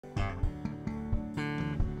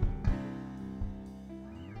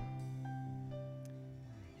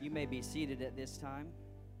You may be seated at this time.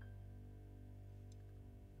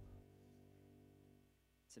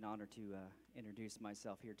 It's an honor to introduce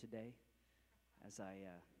myself here today as I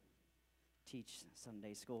teach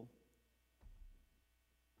Sunday school.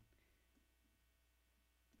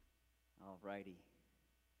 All righty.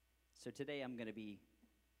 So today I'm going to be,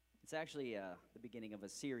 it's actually the beginning of a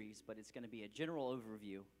series, but it's going to be a general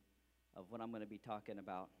overview of what I'm going to be talking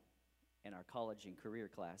about in our college and career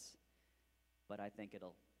class. But I think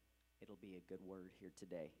it'll be a good word here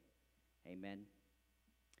today. Amen.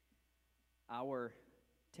 Our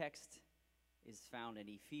text is found in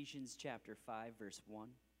Ephesians chapter 5, verse 1.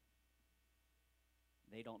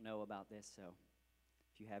 They don't know about this, so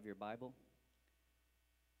if you have your Bible.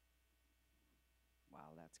 Wow,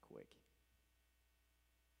 that's quick.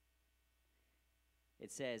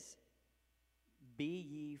 It says,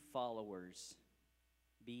 be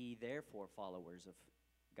ye therefore followers of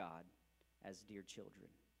God as dear children.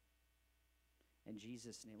 In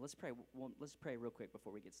Jesus' name, let's pray real quick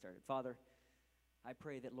before we get started. Father, I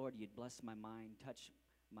pray that, Lord, you'd bless my mind, touch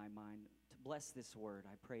my mind, to bless this word.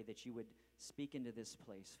 I pray that you would speak into this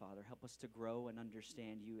place, Father. Help us to grow and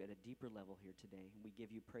understand you at a deeper level here today. We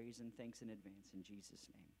give you praise and thanks in advance in Jesus'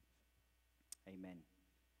 name. Amen.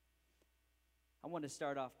 I want to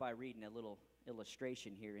start off by reading a little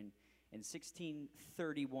illustration here. In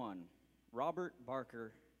 1631, Robert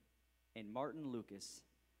Barker and Martin Lucas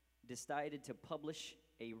decided to publish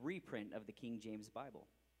a reprint of the King James Bible.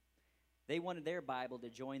 They wanted their Bible to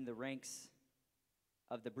join the ranks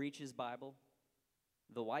of the Breeches Bible,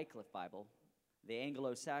 the Wycliffe Bible, the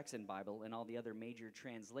Anglo-Saxon Bible, and all the other major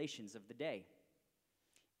translations of the day.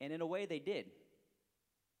 And in a way, they did.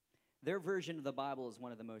 Their version of the Bible is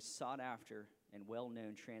one of the most sought-after and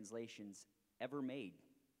well-known translations ever made.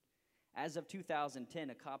 As of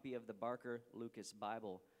 2010, a copy of the Barker-Lucas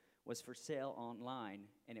Bible was for sale online,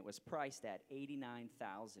 and it was priced at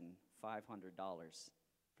 $89,500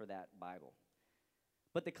 for that Bible.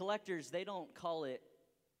 But the collectors, they don't call it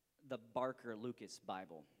the Barker-Lucas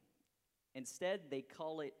Bible. Instead, they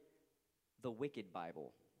call it the Wicked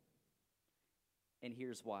Bible. And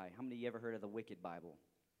here's why. How many of you ever heard of the Wicked Bible?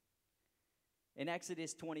 In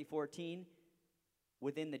Exodus 20:14,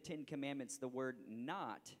 within the Ten Commandments, the word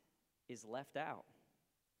not is left out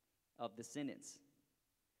of the sentence.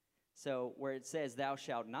 So where it says, thou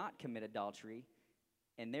shalt not commit adultery,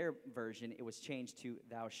 in their version, it was changed to,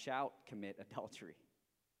 thou shalt commit adultery.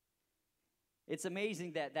 It's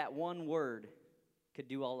amazing that that one word could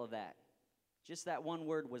do all of that. Just that one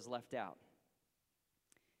word was left out.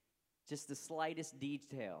 Just the slightest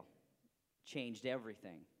detail changed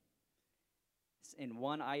everything. In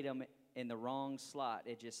one item in the wrong slot,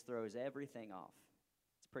 it just throws everything off.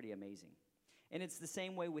 It's pretty amazing. And it's the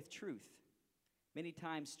same way with truth. Many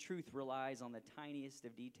times, truth relies on the tiniest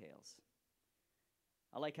of details.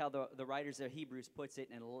 I like how the writers of Hebrews puts it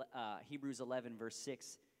in Hebrews 11, verse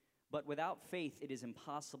 6. But without faith it is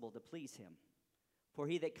impossible to please him. For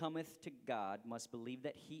he that cometh to God must believe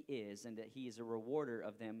that he is, and that he is a rewarder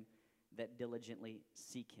of them that diligently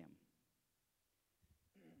seek him.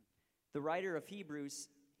 The writer of Hebrews,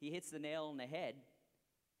 he hits the nail on the head.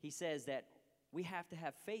 He says that we have to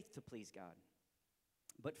have faith to please God.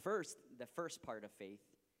 But first, the first part of faith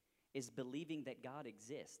is believing that God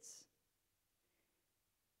exists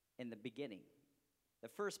in the beginning. The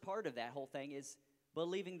first part of that whole thing is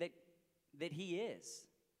believing that he is.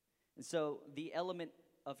 And so the element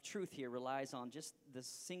of truth here relies on just the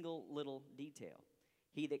single little detail.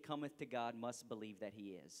 He that cometh to God must believe that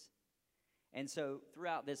he is. And so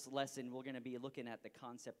throughout this lesson, we're going to be looking at the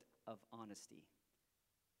concept of honesty.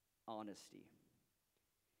 Honesty.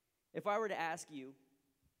 If I were to ask you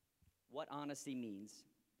what honesty means,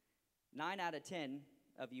 9 out of 10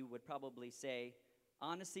 of you would probably say,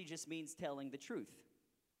 honesty just means telling the truth.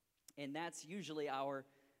 And that's usually our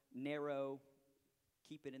narrow,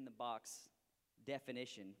 keep it in the box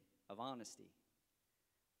definition of honesty.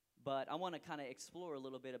 But I want to kind of explore a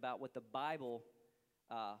little bit about what the Bible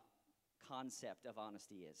concept of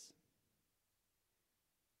honesty is.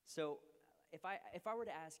 So if I were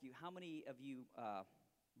to ask you, how many of you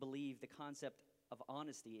believe the concept of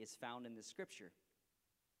honesty is found in the scripture?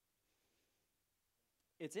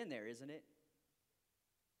 It's in there, isn't it?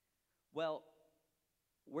 Well,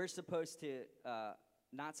 we're supposed to,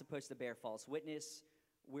 not supposed to bear false witness.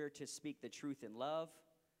 We're to speak the truth in love.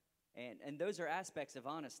 And those are aspects of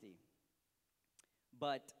honesty.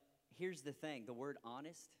 But here's the thing. The word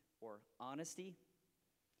honest or honesty,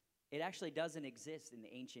 it actually doesn't exist in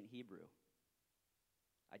the ancient Hebrew.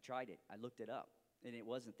 I tried it. I looked it up, and it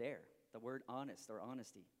wasn't there. The word honest or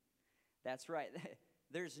honesty. That's right.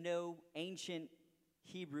 There's no ancient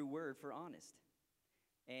Hebrew word for honest.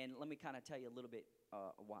 And let me kind of tell you a little bit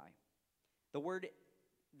why. The word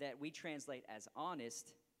that we translate as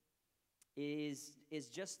honest is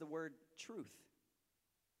just the word truth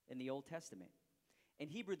in the Old Testament. In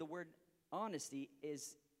Hebrew, the word honesty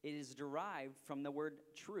is derived from the word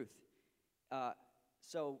truth.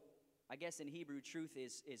 So I guess in Hebrew, truth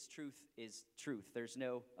is truth. There's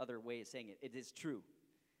no other way of saying it. It is true.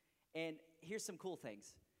 And here's some cool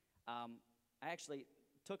things. I actually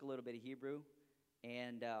took a little bit of Hebrew,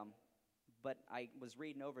 and but I was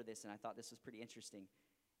reading over this, and I thought this was pretty interesting.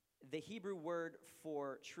 The Hebrew word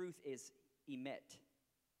for truth is emet.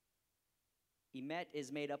 Emet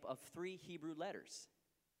is made up of 3 Hebrew letters.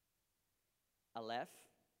 Aleph,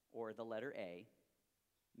 or the letter A,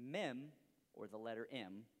 Mem, or the letter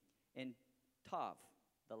M, and Tav,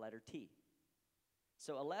 the letter T.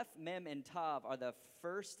 So Aleph, Mem, and Tav are the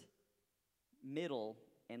first, middle,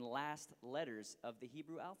 and last letters of the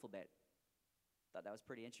Hebrew alphabet. Thought that was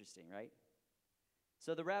pretty interesting, right?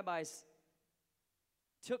 So the rabbis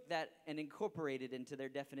took that and incorporated into their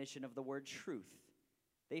definition of the word truth.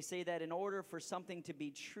 They say that in order for something to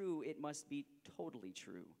be true, it must be totally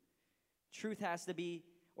true. Truth has to be,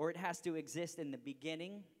 or it has to exist in the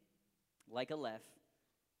beginning, like Aleph.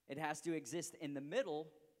 It has to exist in the middle,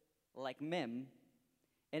 like Mem.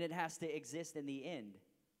 And it has to exist in the end,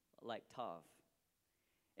 like Tav.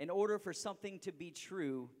 In order for something to be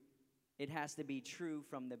true, it has to be true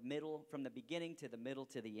from the beginning to the middle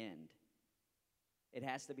to the end. It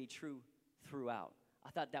has to be true throughout.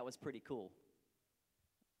 I thought that was pretty cool.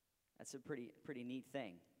 That's a pretty neat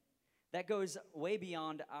thing. That goes way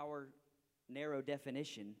beyond our narrow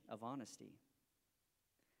definition of honesty.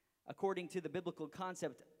 According to the biblical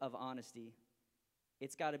concept of honesty,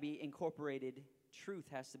 it's got to be incorporated. Truth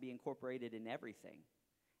has to be incorporated in everything.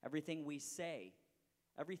 Everything we say,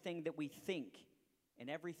 everything that we think, and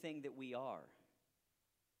everything that we are.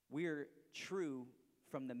 We're true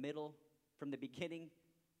from the beginning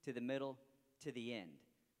to the middle to the end.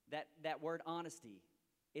 That word honesty,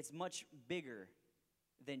 it's much bigger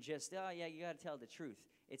than just, oh yeah, you got to tell the truth.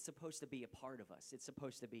 It's supposed to be a part of us. It's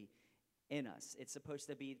supposed to be in us. It's supposed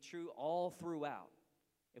to be true all throughout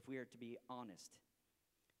if we are to be honest.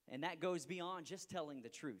 And that goes beyond just telling the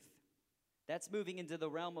truth. That's moving into the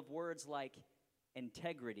realm of words like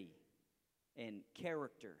integrity and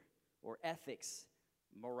character or ethics,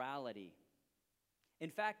 morality. In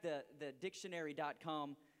fact, the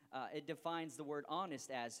dictionary.com, it defines the word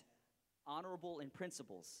honest as honorable in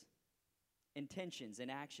principles, intentions and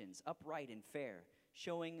actions, upright and fair,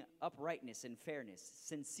 showing uprightness and fairness,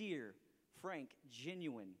 sincere, frank,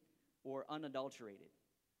 genuine, or unadulterated.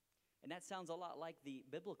 And that sounds a lot like the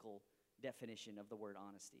biblical definition of the word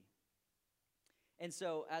honesty. And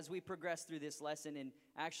so as we progress through this lesson, and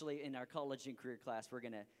actually in our college and career class,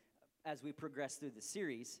 as we progress through the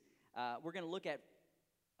series, we're going to look at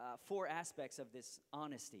 4 aspects of this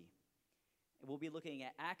honesty. We'll be looking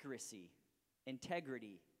at accuracy,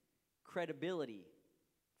 integrity, credibility,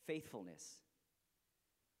 faithfulness.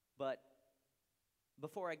 But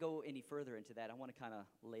before I go any further into that, I want to kind of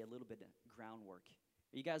lay a little bit of groundwork.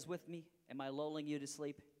 Are you guys with me? Am I lulling you to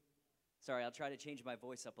sleep? Sorry, I'll try to change my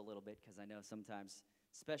voice up a little bit because I know sometimes,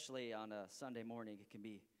 especially on a Sunday morning, it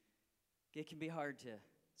can be hard to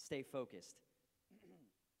stay focused.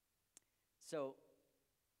 So,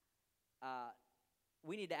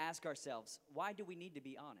 we need to ask ourselves, why do we need to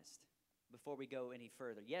be honest before we go any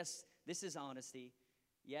further? Yes, this is honesty.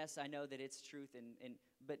 Yes, I know that it's truth,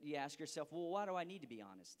 but you ask yourself, well, why do I need to be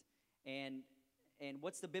honest? And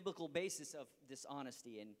what's the biblical basis of this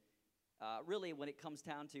honesty? And really, when it comes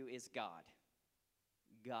down to is God,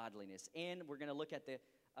 godliness. And we're going to look at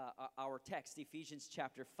our text, Ephesians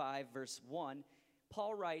chapter 5, verse 1.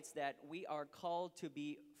 Paul writes that we are called to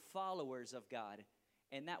be followers of God.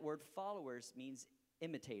 And that word followers means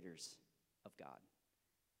imitators of God.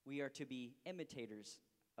 We are to be imitators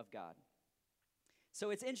of God. So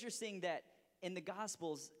it's interesting that in the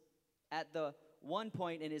Gospels, at the one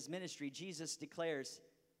point in his ministry, Jesus declares,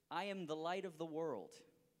 I am the light of the world.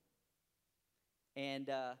 And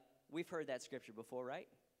we've heard that scripture before, right?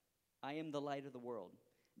 I am the light of the world.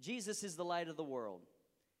 Jesus is the light of the world.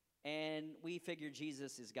 And we figure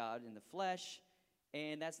Jesus is God in the flesh,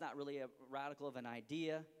 and that's not really a radical of an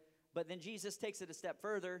idea. But then Jesus takes it a step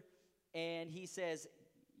further, and he says,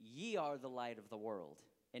 ye are the light of the world,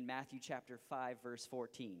 in Matthew chapter 5, verse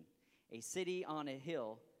 14. A city on a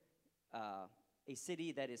hill, a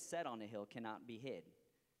city that is set on a hill cannot be hid.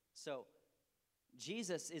 So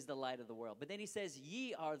Jesus is the light of the world. But then he says,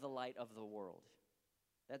 ye are the light of the world.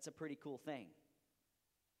 That's a pretty cool thing.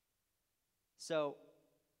 So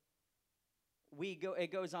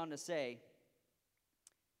it goes on to say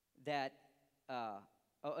that,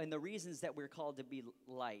 and the reasons that we're called to be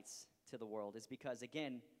lights to the world is because,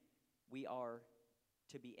 again, we are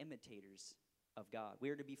to be imitators of God. We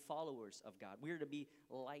are to be followers of God. We are to be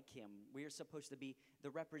like Him. We are supposed to be the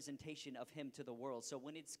representation of Him to the world. So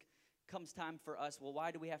when it comes time for us, well,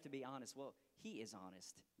 why do we have to be honest? Well, He is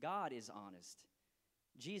honest. God is honest.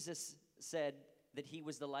 Jesus said that He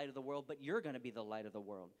was the light of the world, but you're going to be the light of the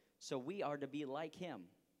world. So we are to be like Him.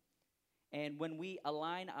 And when we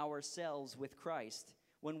align ourselves with Christ,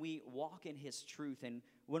 when we walk in His truth, and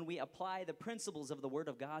when we apply the principles of the Word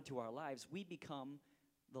of God to our lives, we become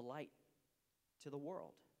the light to the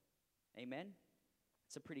world. Amen?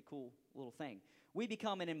 It's a pretty cool little thing. We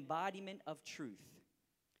become an embodiment of truth.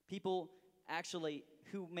 People actually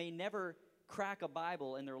who may never crack a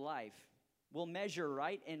Bible in their life will measure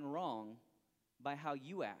right and wrong by how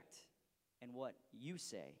you act and what you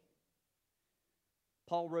say.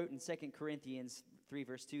 Paul wrote in 2 Corinthians 3,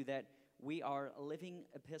 verse 2, that we are living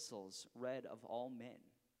epistles read of all men.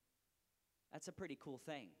 That's a pretty cool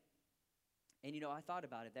thing. And, I thought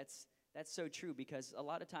about it. That's so true, because a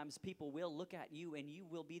lot of times people will look at you and you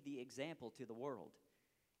will be the example to the world.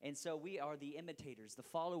 And so we are the imitators, the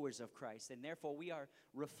followers of Christ, and therefore we are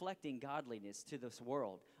reflecting godliness to this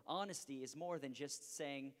world. Honesty is more than just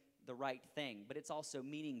saying the right thing, but it's also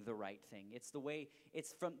meaning the right thing. It's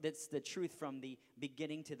the truth from the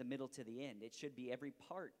beginning to the middle to the end. It should be every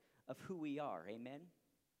part of who we are. Amen?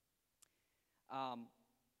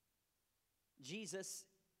 Jesus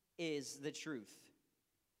is the truth.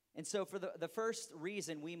 And so for the first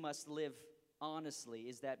reason we must live honestly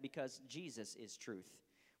is that because Jesus is truth.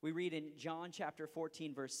 We read in John chapter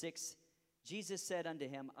 14, verse 6, Jesus said unto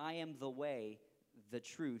him, I am the way, the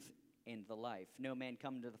truth, and the life. No man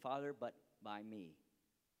come to the Father but by me.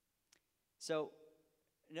 So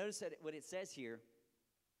notice that what it says here,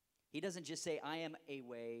 He doesn't just say, I am a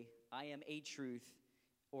way, I am a truth,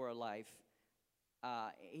 or a life.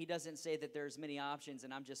 He doesn't say that there's many options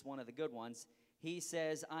and I'm just one of the good ones. He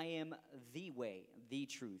says, I am the way, the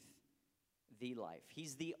truth, the life.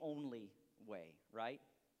 He's the only way, right?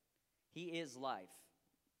 He is life.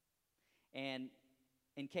 And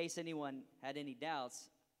in case anyone had any doubts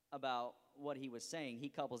about what he was saying, he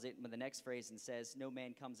couples it with the next phrase and says, no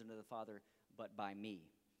man comes unto the Father but by me.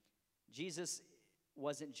 Jesus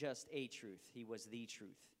wasn't just a truth. He was the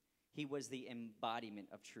truth. He was the embodiment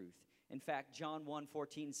of truth. In fact, John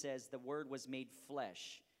 1:14 says the Word was made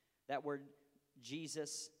flesh. That word,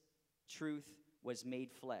 Jesus, truth, was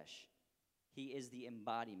made flesh. He is the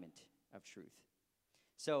embodiment of truth.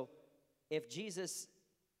 So if Jesus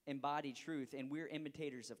embodied truth and we're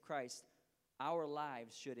imitators of Christ, our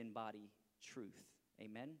lives should embody truth.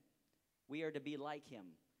 Amen? We are to be like Him.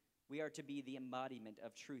 We are to be the embodiment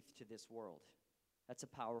of truth to this world. That's a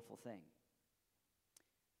powerful thing.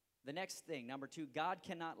 The next thing, number 2, God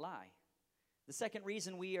cannot lie. The second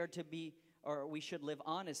reason we are to be, or we should live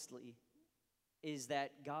honestly, is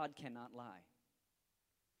that God cannot lie.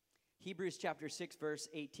 Hebrews chapter 6, verse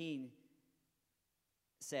 18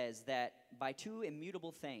 says that by two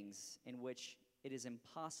immutable things in which it is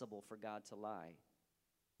impossible for God to lie,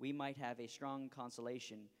 we might have a strong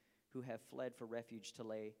consolation who have fled for refuge to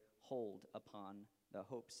lay hold upon the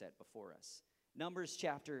hope set before us. Numbers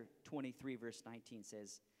chapter 23, verse 19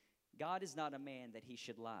 says, God is not a man that He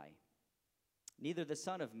should lie, neither the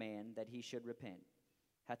Son of Man that He should repent.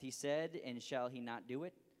 Hath He said, and shall He not do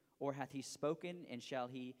it? Or hath He spoken, and shall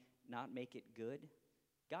He not make it good?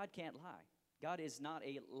 God can't lie. God is not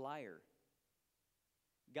a liar.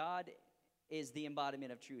 God is the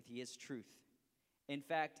embodiment of truth. He is truth. In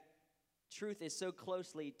fact, truth is so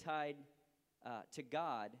closely tied to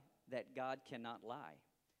God that God cannot lie.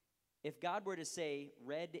 If God were to say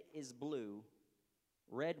red is blue,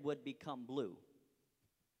 red would become blue.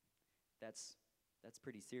 That's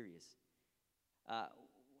pretty serious.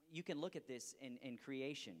 You can look at this in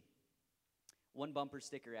creation. One bumper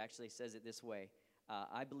sticker actually says it this way.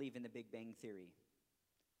 I believe in the Big Bang Theory.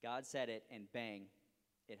 God said it, and bang,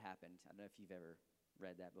 it happened. I don't know if you've ever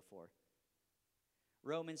read that before.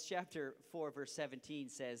 Romans chapter 4, verse 17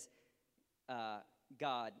 says,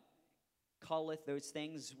 God calleth those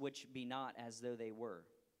things which be not as though they were.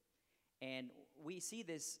 And we see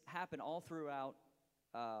this happen all throughout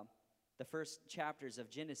the first chapters of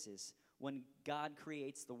Genesis when God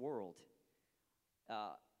creates the world.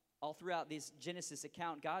 All throughout this Genesis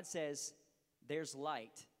account, God says there's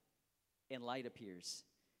light, and light appears.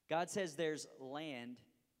 God says there's land,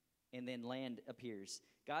 and then land appears.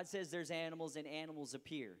 God says there's animals, and animals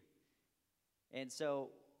appear. And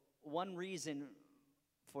so one reason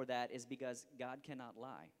for that is because God cannot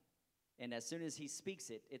lie. And as soon as he speaks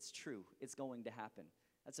it, it's true. It's going to happen.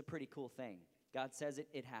 That's a pretty cool thing. God says it,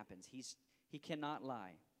 it happens. He cannot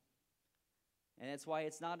lie. And that's why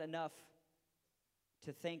it's not enough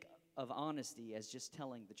to think of honesty as just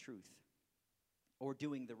telling the truth or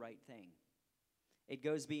doing the right thing. It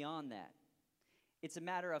goes beyond that. It's a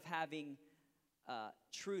matter of having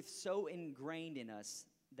truth so ingrained in us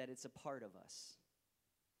that it's a part of us.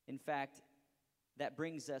 In fact, that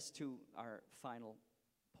brings us to our final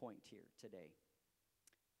point here today.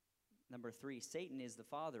 Number 3, Satan is the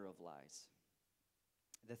father of lies.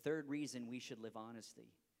 The third reason we should live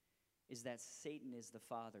honestly is that Satan is the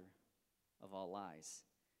father of all lies.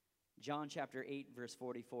 John chapter 8, verse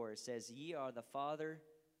 44 says, Ye are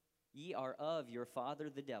of your father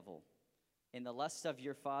the devil, and the lusts of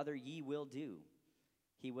your father ye will do.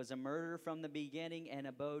 He was a murderer from the beginning and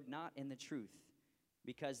abode not in the truth,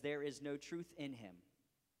 because there is no truth in him.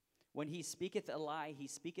 When he speaketh a lie, he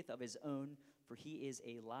speaketh of his own, for he is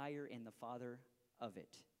a liar and the father of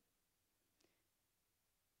it.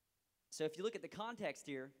 So if you look at the context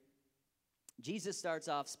here, Jesus starts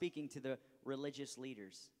off speaking to the religious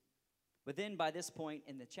leaders. But then by this point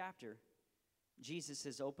in the chapter, Jesus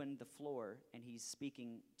has opened the floor and he's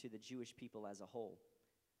speaking to the Jewish people as a whole.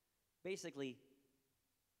 Basically,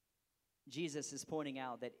 Jesus is pointing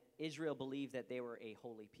out that Israel believed that they were a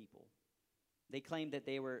holy people. They claimed that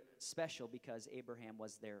they were special because Abraham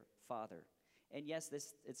was their father. And yes,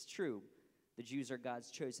 it's true. The Jews are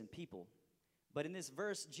God's chosen people. But in this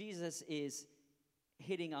verse, Jesus is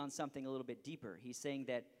hitting on something a little bit deeper. He's saying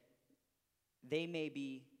that they may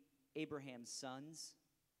be Abraham's sons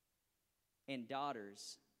and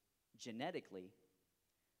daughters genetically,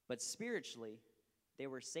 but spiritually, they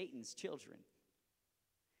were Satan's children.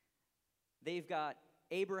 They've got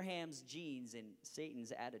Abraham's genes and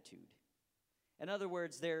Satan's attitude. In other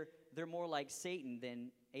words, they're more like Satan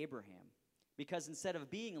than Abraham. Because instead of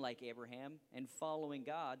being like Abraham and following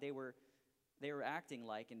God, they were acting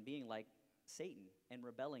like and being like Satan and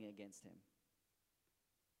rebelling against him.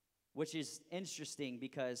 Which is interesting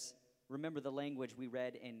because remember the language we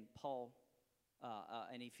read in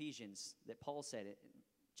in Ephesians that Paul said it in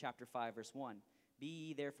chapter 5, verse 1. Be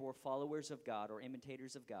ye therefore followers of God or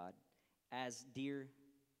imitators of God as dear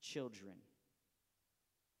children.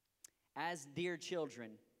 As dear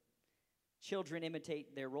children, children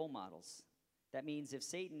imitate their role models. That means if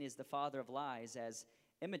Satan is the father of lies, as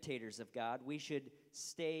imitators of God, we should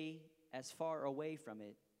stay as far away from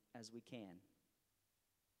it as we can.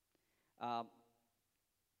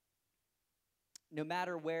 No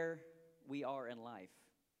matter where we are in life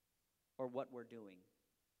or what we're doing,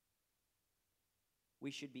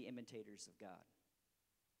 we should be imitators of God.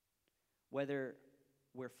 Whether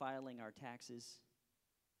we're filing our taxes,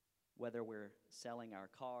 whether we're selling our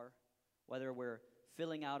car, whether we're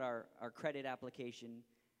filling out our credit application,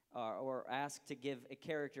 or asked to give a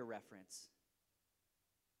character reference,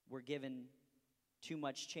 we're given too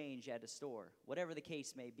much change at a store, whatever the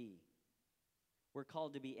case may be, we're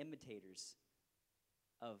called to be imitators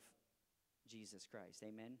of Jesus Christ.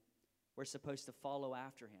 Amen? We're supposed to follow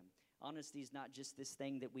after him. Honesty is not just this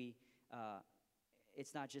thing that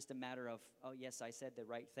it's not just a matter of, oh, yes, I said the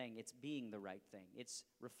right thing. It's being the right thing. It's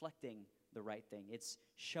reflecting the right thing. It's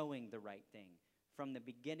showing the right thing from the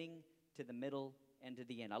beginning to the middle and to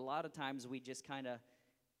the end. A lot of times we just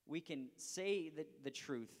we can say the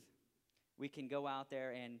truth. We can go out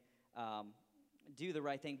there and do the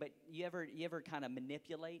right thing, but you ever kind of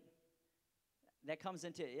manipulate? That comes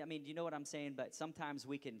into, you know what I'm saying? But sometimes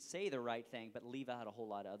we can say the right thing, but leave out a whole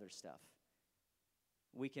lot of other stuff.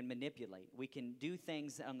 We can manipulate. We can do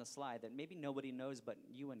things on the sly that maybe nobody knows but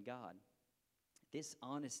you and God. This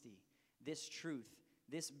honesty, this truth,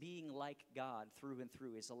 this being like God through and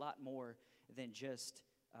through is a lot more than just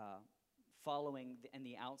following in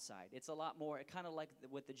the outside. It's a lot more, kind of like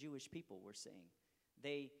what the Jewish people were saying.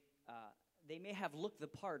 They may have looked the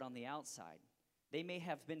part on the outside. They may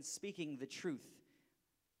have been speaking the truth,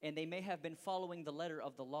 and they may have been following the letter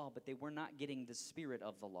of the law, but they were not getting the spirit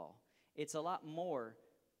of the law. It's a lot more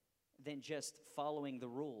than just following the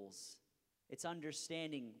rules. It's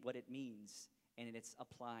understanding what it means, and it's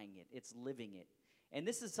applying it. It's living it. And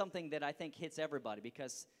this is something that I think hits everybody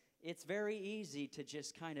because it's very easy to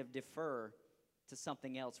just kind of defer to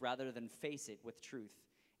something else rather than face it with truth.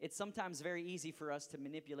 It's sometimes very easy for us to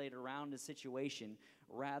manipulate around a situation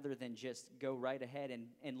rather than just go right ahead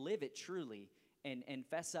and live it truly and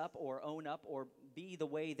fess up or own up or be the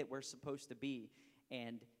way that we're supposed to be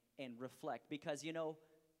and reflect. Because,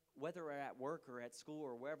 whether we're at work or at school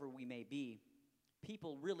or wherever we may be,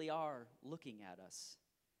 people really are looking at us.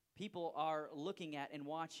 People are looking at and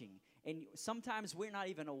watching. And sometimes we're not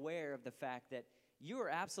even aware of the fact that you are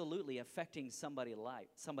absolutely affecting somebody's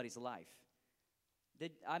life.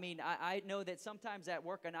 I know that sometimes at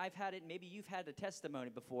work, and I've had it, maybe you've had a testimony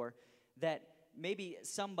before, that maybe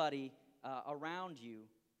somebody around you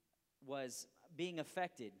was being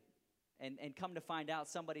affected, and come to find out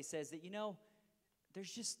somebody says that,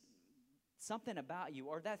 there's just something about you,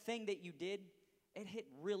 or that thing that you did, it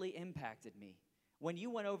really impacted me. When you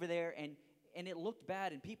went over there and it looked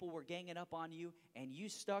bad and people were ganging up on you and you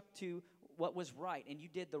stuck to what was right and you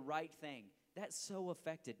did the right thing, that so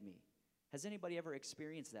affected me. Has anybody ever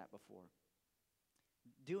experienced that before?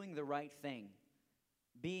 Doing the right thing,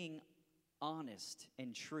 being honest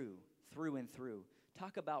and true through and through.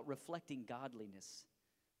 Talk about reflecting godliness.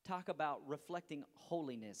 Talk about reflecting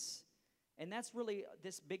holiness. And that's really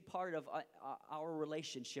this big part of our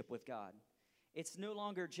relationship with God. It's no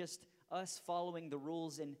longer just us following the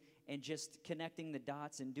rules and just connecting the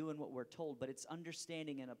dots and doing what we're told, but it's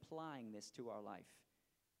understanding and applying this to our life.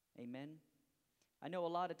 Amen? I know a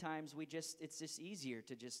lot of times it's just easier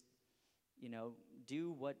to just,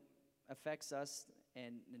 do what affects us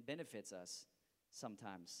and benefits us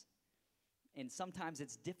sometimes. And sometimes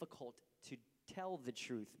it's difficult to tell the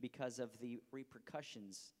truth because of the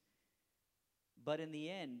repercussions. But in the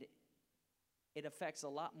end, it affects a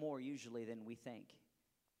lot more usually than we think.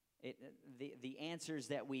 The answers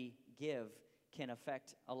that we give can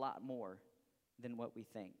affect a lot more than what we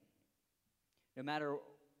think. No matter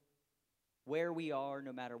where we are,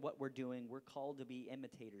 no matter what we're doing, we're called to be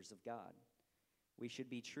imitators of God. We should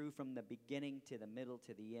be true from the beginning to the middle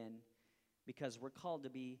to the end, because we're called to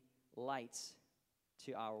be lights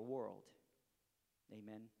to our world.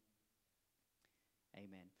 Amen.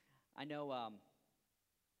 Amen. I know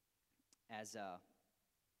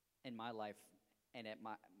in my life and at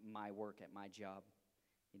my work, at my job,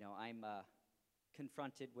 I'm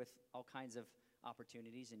confronted with all kinds of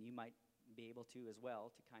opportunities, and you might be able to as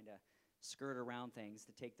well, to kind of skirt around things,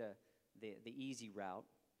 to take the easy route.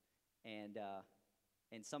 And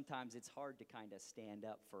sometimes it's hard to kind of stand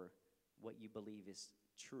up for what you believe is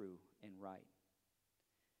true and right.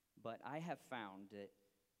 But I have found that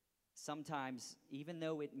sometimes, even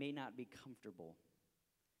though it may not be comfortable,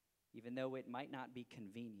 even though it might not be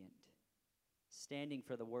convenient, standing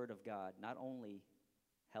for the Word of God not only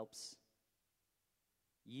helps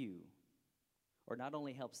you, or not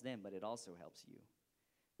only helps them, but it also helps you.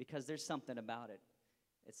 Because there's something about it.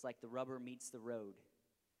 It's like the rubber meets the road.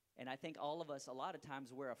 And I think all of us, a lot of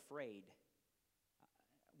times, we're afraid.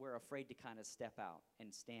 We're afraid to kind of step out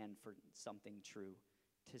and stand for something true,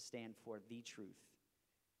 to stand for the truth.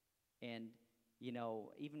 And,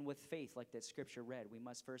 even with faith, like that scripture read, we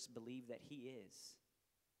must first believe that He is.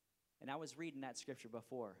 And I was reading that scripture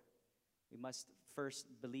before. We must first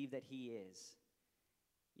believe that He is.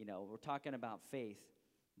 We're talking about faith,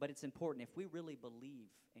 but it's important. If we really believe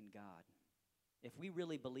in God, if we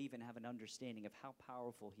really believe and have an understanding of how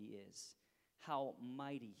powerful He is, how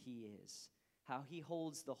mighty He is, how He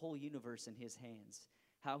holds the whole universe in His hands,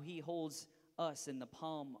 how He holds us in the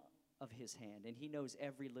palm of His hand, and He knows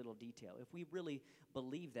every little detail. If we really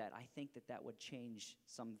believe that, I think that would change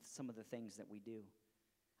some of the things that we do.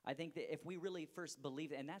 I think that if we really first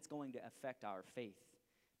believe it, and that's going to affect our faith.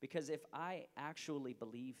 Because if I actually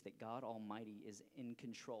believe that God Almighty is in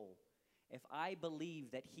control, if I believe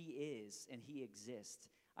that He is and He exists,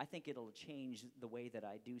 I think it'll change the way that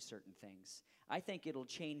I do certain things. I think it'll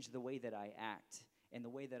change the way that I act and the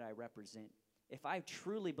way that I represent. If I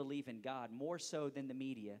truly believe in God, more so than the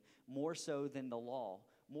media, more so than the law,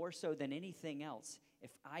 more so than anything else,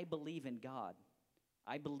 if I believe in God,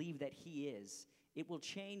 I believe that He is, it will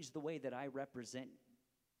change the way that I represent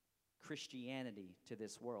Christianity to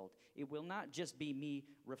this world. It will not just be me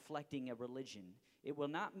reflecting a religion. It will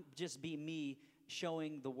not just be me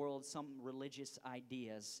showing the world some religious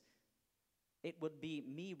ideas. It would be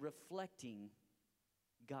me reflecting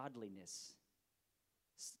godliness.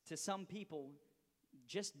 To some people,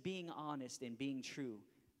 just being honest and being true,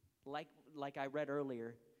 like I read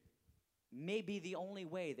earlier, may be the only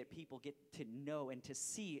way that people get to know and to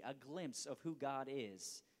see a glimpse of who God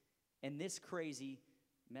is in this crazy,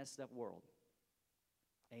 messed up world.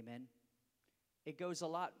 Amen. It goes a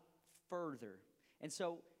lot further. And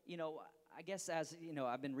so, I guess as,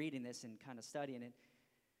 I've been reading this and kind of studying it,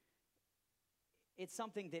 it's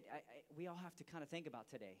something that we all have to kind of think about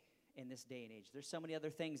today in this day and age. There's so many other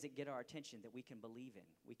things that get our attention that we can believe in.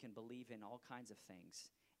 We can believe in all kinds of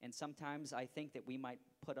things. And sometimes I think that we might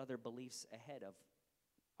put other beliefs ahead of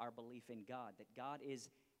our belief in God, that God is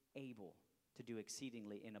able to do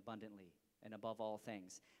exceedingly and abundantly and above all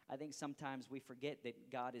things. I think sometimes we forget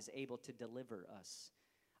that God is able to deliver us.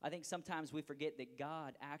 I think sometimes we forget that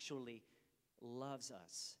God actually loves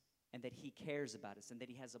us and that he cares about us and that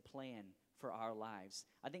he has a plan for our lives.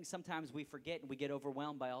 I think sometimes we forget and we get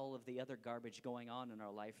overwhelmed by all of the other garbage going on in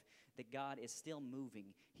our life, that God is still moving.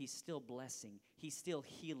 He's still blessing. He's still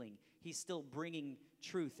healing. He's still bringing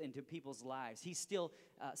truth into people's lives. He's still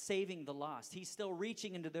saving the lost. He's still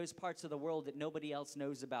reaching into those parts of the world that nobody else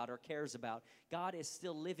knows about or cares about. God is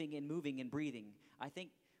still living and moving and breathing. I think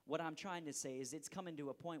what I'm trying to say is it's coming to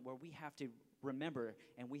a point where we have to remember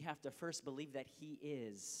and we have to first believe that he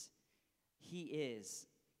is. He is.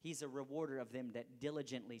 He's a rewarder of them that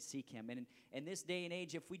diligently seek him. And in this day and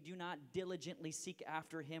age, if we do not diligently seek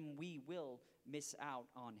after him, we will miss out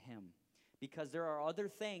on him. Because there are other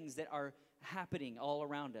things that are happening all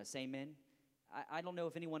around us. Amen? I don't know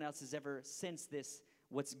if anyone else has ever sensed this,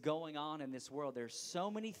 what's going on in this world. There's so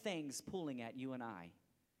many things pulling at you and I.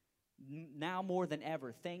 Now more than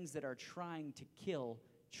ever, things that are trying to kill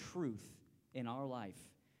truth in our life.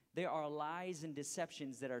 There are lies and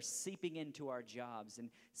deceptions that are seeping into our jobs and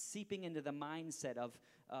seeping into the mindset of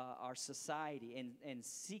our society and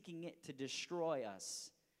seeking it to destroy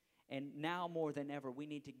us. And now more than ever, we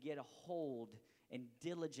need to get a hold and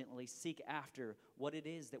diligently seek after what it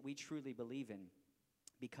is that we truly believe in.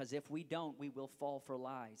 Because if we don't, we will fall for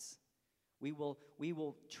lies. We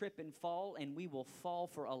will trip and fall, and we will fall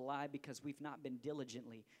for a lie because we've not been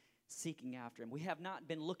diligently seeking after him. We have not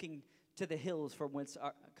been looking to the hills from whence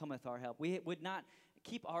cometh our help. We would not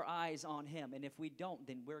keep our eyes on him. And if we don't,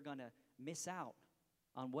 then we're going to miss out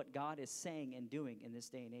on what God is saying and doing in this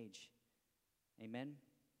day and age. Amen?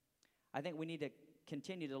 I think we need to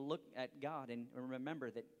continue to look at God and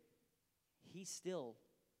remember that he's still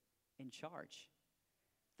in charge.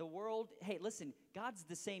 The world, hey, listen, God's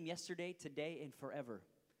the same yesterday, today, and forever.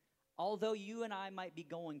 Although you and I might be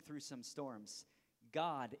going through some storms,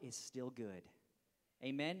 God is still good.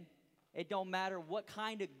 Amen? It don't matter what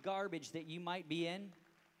kind of garbage that you might be in,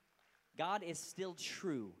 God is still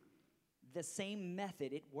true. The same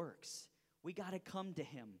method, it works. We got to come to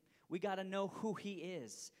him. We got to know who he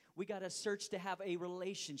is. We got to search to have a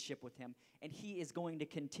relationship with him, and he is going to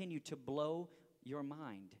continue to blow your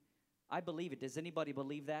mind. I believe it. Does anybody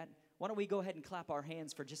believe that? Why don't we go ahead and clap our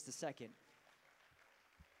hands for just a second?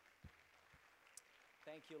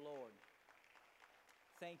 Thank you, Lord.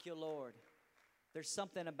 Thank you, Lord. There's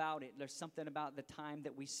something about it. There's something about the time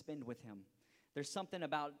that we spend with him. There's something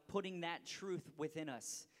about putting that truth within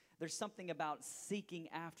us. There's something about seeking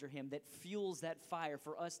after him that fuels that fire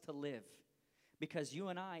for us to live. Because you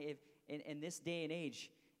and I, in this day and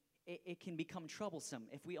age, it can become troublesome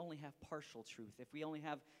if we only have partial truth, if we only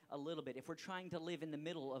have a little bit. If we're trying to live in the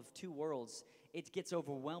middle of two worlds, it gets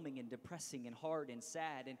overwhelming and depressing and hard and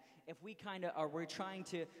sad. And if we're trying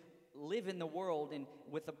to live in the world and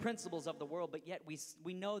with the principles of the world, but yet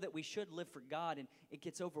we know that we should live for God, and it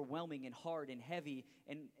gets overwhelming and hard and heavy,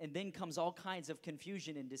 and then comes all kinds of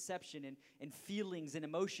confusion and deception and feelings and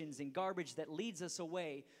emotions and garbage that leads us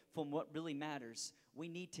away from what really matters. We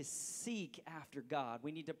need to seek after God.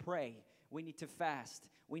 We need to pray. We need to fast.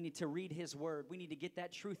 We need to read his word. We need to get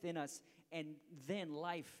that truth in us, and then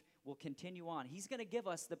life will continue on. He's going to give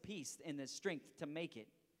us the peace and the strength to make it.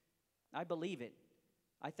 I believe it.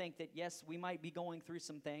 I think that, yes, we might be going through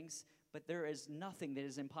some things, but there is nothing that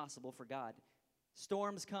is impossible for God.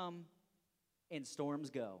 Storms come and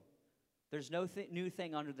storms go. There's no new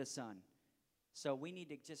thing under the sun. So we need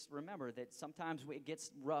to just remember that sometimes it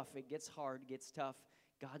gets rough, it gets hard, it gets tough.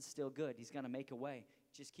 God's still good. He's going to make a way.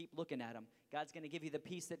 Just keep looking at him. God's going to give you the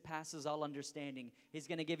peace that passes all understanding. He's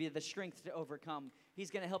going to give you the strength to overcome.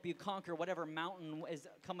 He's going to help you conquer whatever mountain is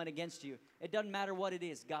coming against you. It doesn't matter what it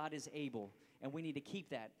is. God is able. And we need to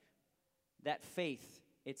keep that faith.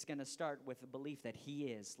 It's going to start with the belief that he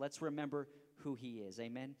is. Let's remember who he is.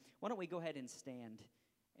 Amen. Why don't we go ahead and stand,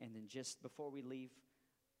 and then just before we leave,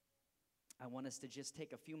 I want us to just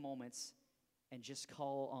take a few moments and just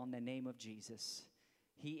call on the name of Jesus.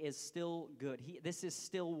 He is still good. This is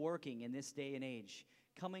still working in this day and age.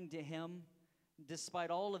 Coming to him,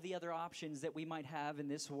 despite all of the other options that we might have in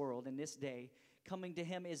this world, in this day, coming to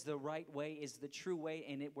him is the right way, is the true way,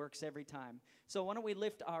 and it works every time. So why don't we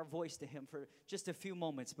lift our voice to him for just a few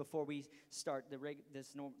moments before we start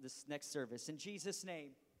this next service. In Jesus' name,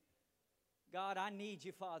 God, I need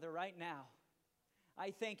you, Father, right now.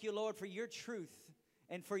 I thank you, Lord, for your truth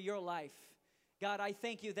and for your life. God, I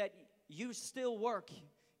thank you that you still work.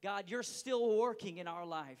 God, you're still working in our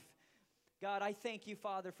life. God, I thank you,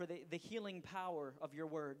 Father, for the healing power of your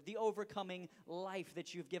word, the overcoming life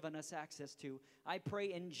that you've given us access to. I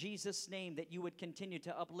pray in Jesus' name that you would continue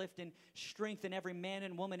to uplift and strengthen every man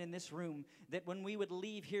and woman in this room, that when we would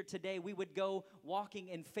leave here today, we would go walking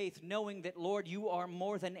in faith, knowing that, Lord, you are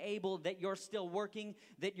more than able, that you're still working,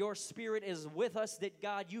 that your Spirit is with us, that,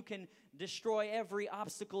 God, you can destroy every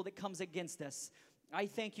obstacle that comes against us. I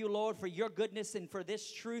thank you, Lord, for your goodness and for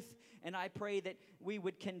this truth, and I pray that we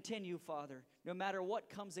would continue, Father, no matter what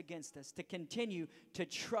comes against us, to continue to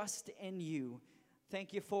trust in you.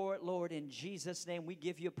 Thank you for it, Lord. In Jesus' name, we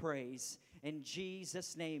give you praise. In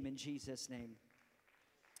Jesus' name, in Jesus' name.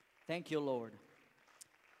 Thank you, Lord.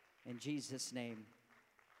 In Jesus' name.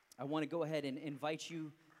 I want to go ahead and invite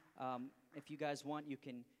you, if you guys want, you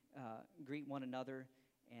can greet one another,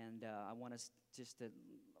 and I want us just to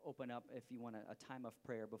open up, if you want, a time of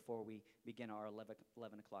prayer before we begin our 11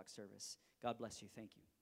 o'clock service. God bless you. Thank you.